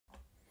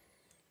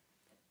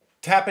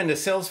Tap into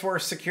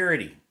Salesforce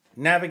Security,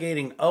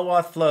 navigating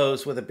OAuth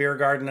flows with a beer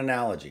garden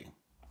analogy.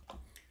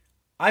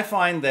 I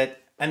find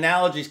that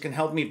analogies can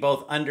help me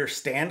both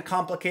understand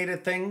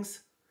complicated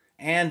things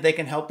and they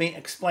can help me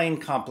explain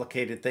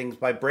complicated things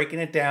by breaking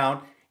it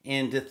down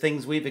into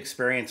things we've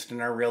experienced in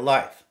our real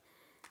life.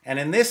 And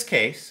in this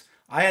case,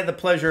 I had the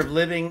pleasure of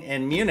living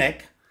in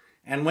Munich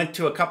and went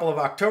to a couple of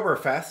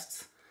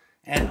Oktoberfests,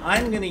 and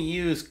I'm going to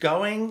use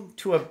going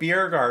to a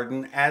beer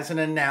garden as an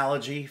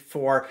analogy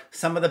for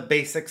some of the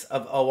basics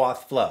of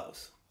OAuth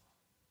flows.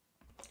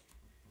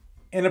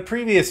 In a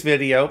previous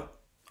video,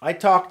 I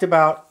talked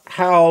about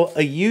how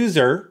a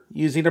user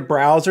using a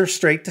browser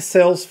straight to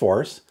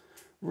Salesforce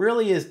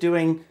really is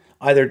doing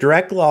either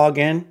direct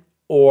login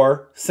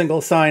or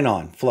single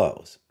sign-on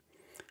flows.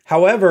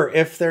 However,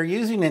 if they're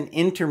using an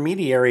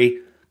intermediary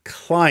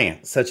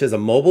client, such as a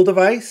mobile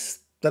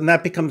device, then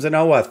that becomes an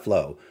OAuth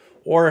flow.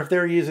 Or if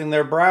they're using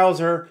their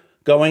browser,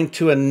 going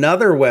to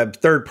another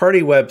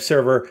third-party web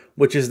server,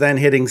 which is then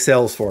hitting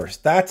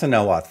Salesforce, that's an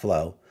OAuth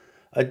flow.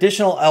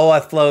 Additional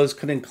OAuth flows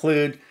could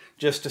include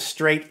just a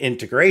straight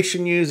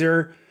integration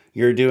user.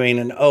 You're doing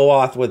an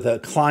OAuth with a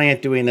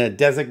client doing a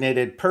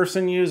designated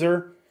person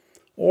user,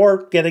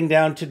 or getting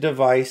down to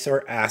device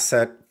or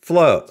asset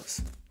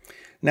flows.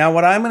 Now,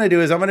 what I'm going to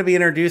do is I'm going to be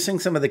introducing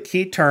some of the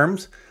key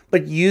terms,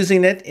 but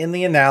using it in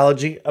the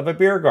analogy of a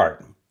beer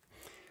garden.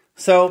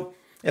 So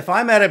if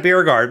I'm at a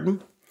beer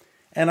garden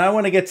and I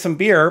want to get some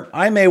beer,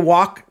 I may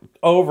walk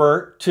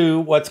over to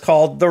what's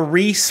called the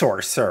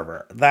resource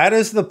server. That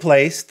is the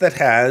place that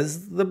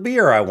has the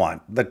beer I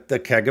want, the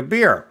keg of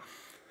beer.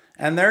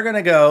 And they're going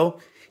to go,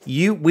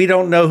 we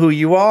don't know who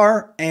you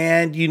are,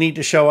 and you need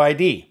to show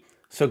ID.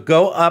 So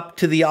go up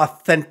to the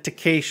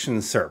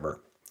authentication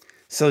server.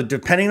 So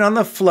depending on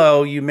the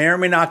flow, you may or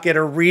may not get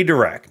a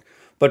redirect.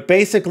 But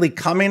basically,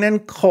 coming in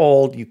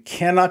cold, you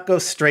cannot go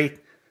straight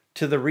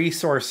to the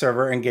resource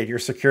server and get your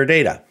secure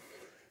data.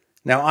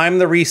 Now, I'm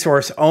the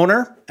resource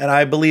owner, and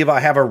I believe I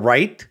have a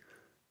right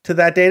to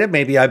that data.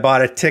 Maybe I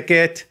bought a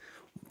ticket.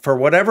 For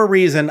whatever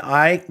reason,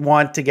 I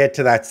want to get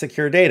to that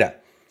secure data.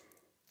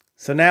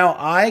 So now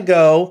I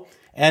go,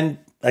 and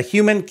a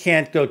human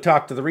can't go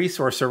talk to the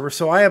resource server,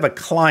 so I have a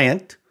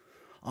client.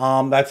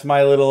 That's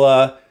my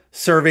little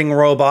serving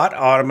robot,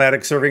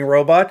 automatic serving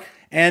robot.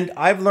 And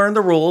I've learned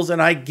the rules, and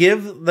I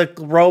give the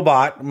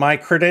robot my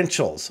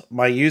credentials,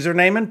 my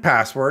username and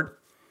password,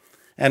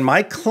 and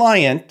my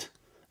client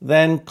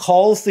then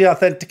calls the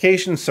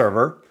authentication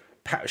server,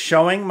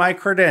 showing my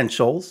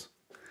credentials,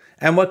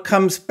 and what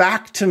comes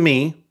back to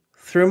me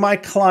through my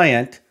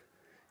client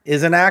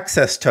is an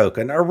access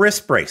token, a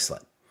wrist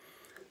bracelet.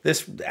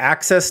 This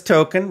access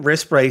token,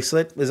 wrist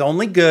bracelet, is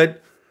only good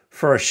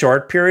for a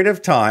short period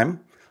of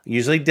time,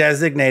 usually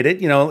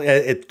designated.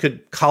 It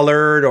could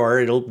colored or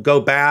it'll go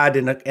bad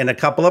in a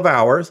couple of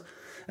hours.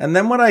 And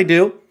then what I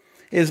do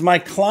is my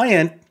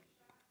client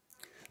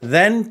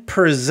then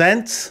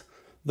presents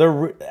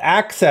the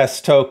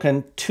access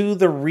token to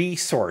the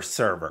resource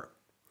server.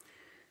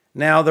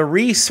 Now, the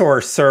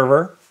resource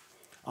server,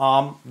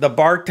 the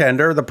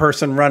bartender, the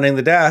person running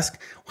the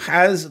desk,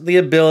 has the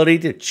ability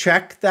to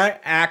check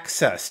that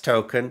access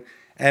token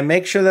and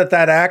make sure that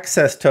that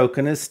access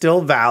token is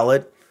still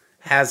valid,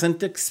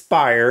 hasn't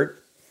expired.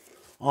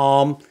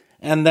 And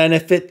then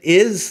if it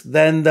is,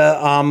 then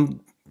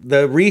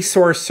the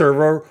resource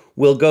server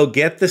will go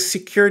get the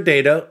secure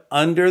data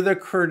under the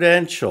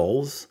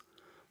credentials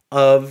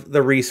of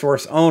the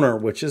resource owner,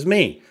 which is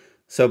me.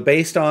 So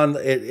based on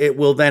it, it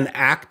will then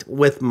act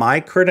with my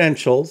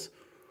credentials,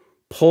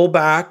 pull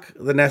back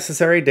the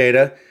necessary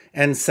data,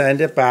 and send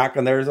it back.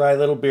 And there's my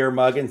little beer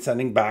mug and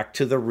sending back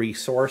to the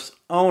resource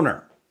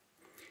owner.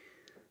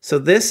 So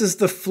this is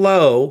the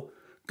flow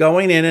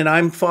going in, and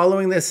I'm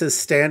following this as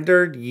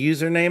standard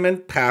username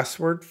and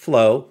password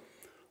flow,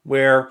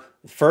 where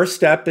the first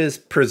step is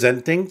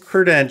presenting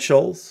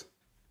credentials,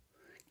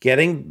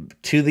 getting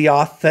to the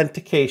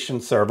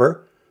authentication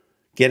server,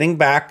 getting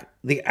back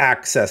the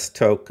access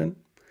token,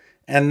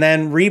 and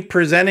then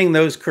representing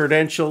those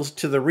credentials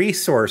to the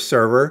resource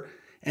server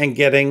and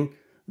getting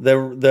the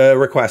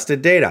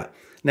requested data.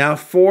 Now,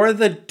 for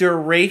the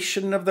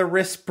duration of the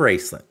wrist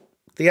bracelet,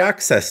 the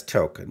access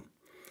token,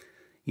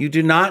 you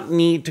do not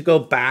need to go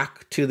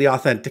back to the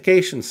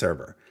authentication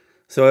server.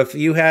 So if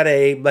you had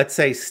a, let's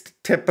say,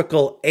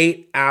 typical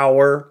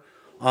 8-hour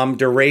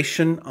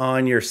duration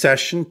on your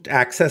session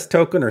access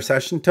token or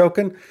session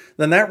token,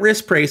 then that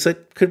wrist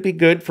bracelet could be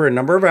good for a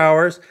number of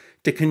hours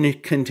to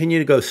continue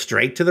to go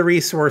straight to the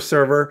resource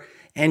server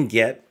and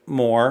get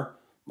more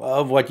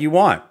of what you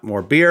want.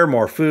 More beer,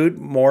 more food,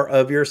 more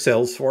of your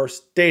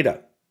Salesforce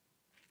data.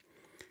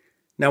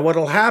 Now, what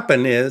will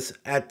happen is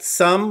at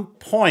some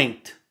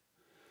point,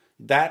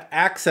 that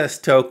access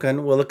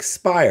token will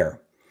expire.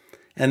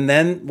 And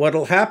then what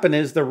will happen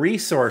is the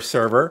resource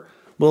server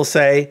will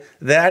say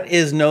that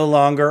is no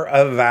longer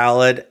a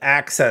valid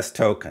access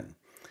token,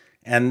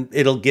 and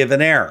it'll give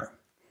an error.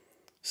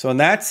 So in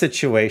that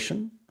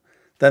situation,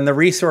 then the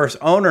resource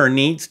owner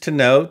needs to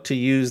know to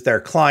use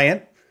their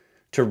client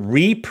to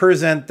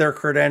represent their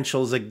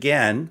credentials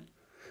again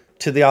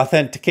to the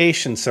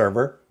authentication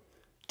server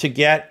to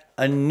get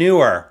a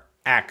newer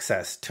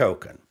access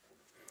token.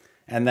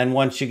 And then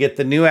once you get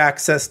the new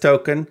access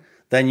token,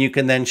 then you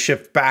can then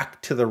shift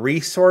back to the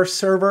resource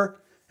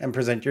server and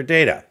present your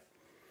data.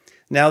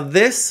 Now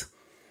this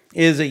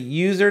is a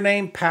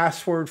username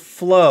password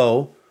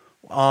flow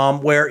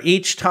where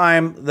each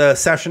time the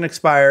session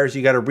expires,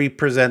 you got to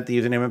represent the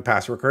username and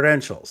password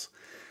credentials.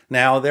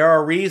 Now, there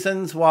are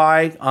reasons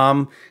why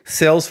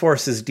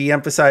Salesforce is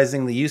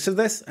de-emphasizing the use of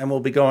this, and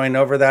we'll be going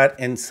over that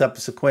in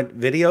subsequent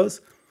videos.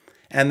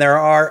 And there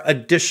are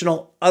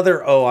additional other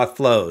OAuth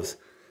flows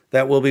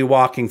that we'll be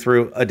walking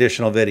through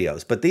additional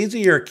videos. But these are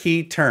your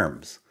key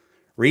terms.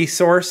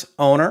 Resource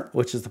owner,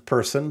 which is the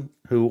person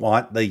who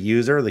the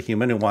user, the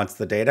human who wants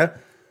the data.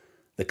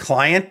 The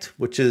client,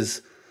 which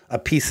is a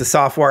piece of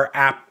software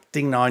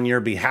acting on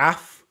your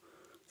behalf.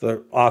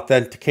 The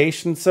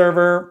authentication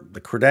server,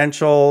 the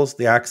credentials,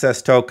 the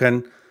access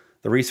token,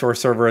 the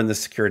resource server, and the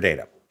secure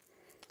data.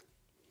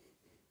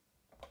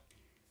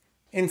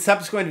 In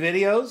subsequent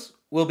videos,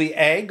 we'll be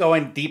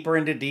going deeper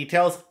into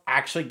details,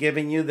 actually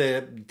giving you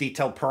the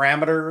detailed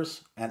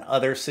parameters and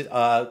other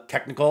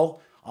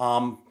technical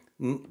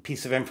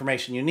piece of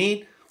information you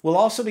need. We'll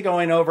also be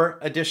going over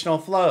additional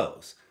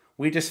flows.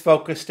 We just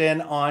focused in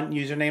on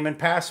username and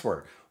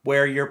password,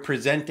 where you're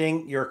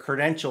presenting your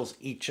credentials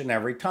each and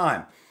every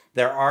time.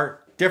 There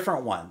are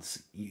different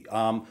ones,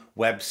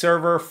 web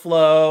server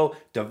flow,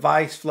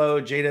 device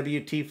flow,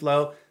 JWT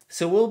flow.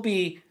 So we'll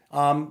be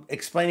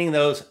explaining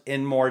those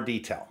in more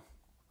detail.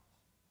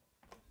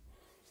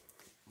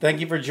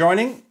 Thank you for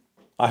joining.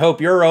 I hope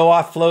your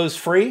OAuth flows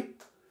free.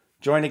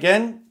 Join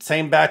again,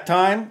 same bat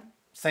time,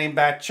 same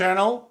bat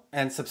channel,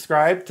 and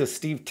subscribe to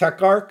Steve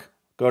TechArc.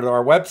 Go to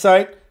our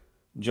website,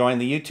 join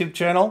the YouTube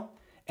channel,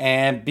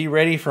 and be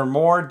ready for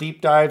more deep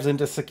dives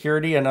into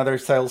security and other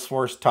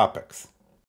Salesforce topics.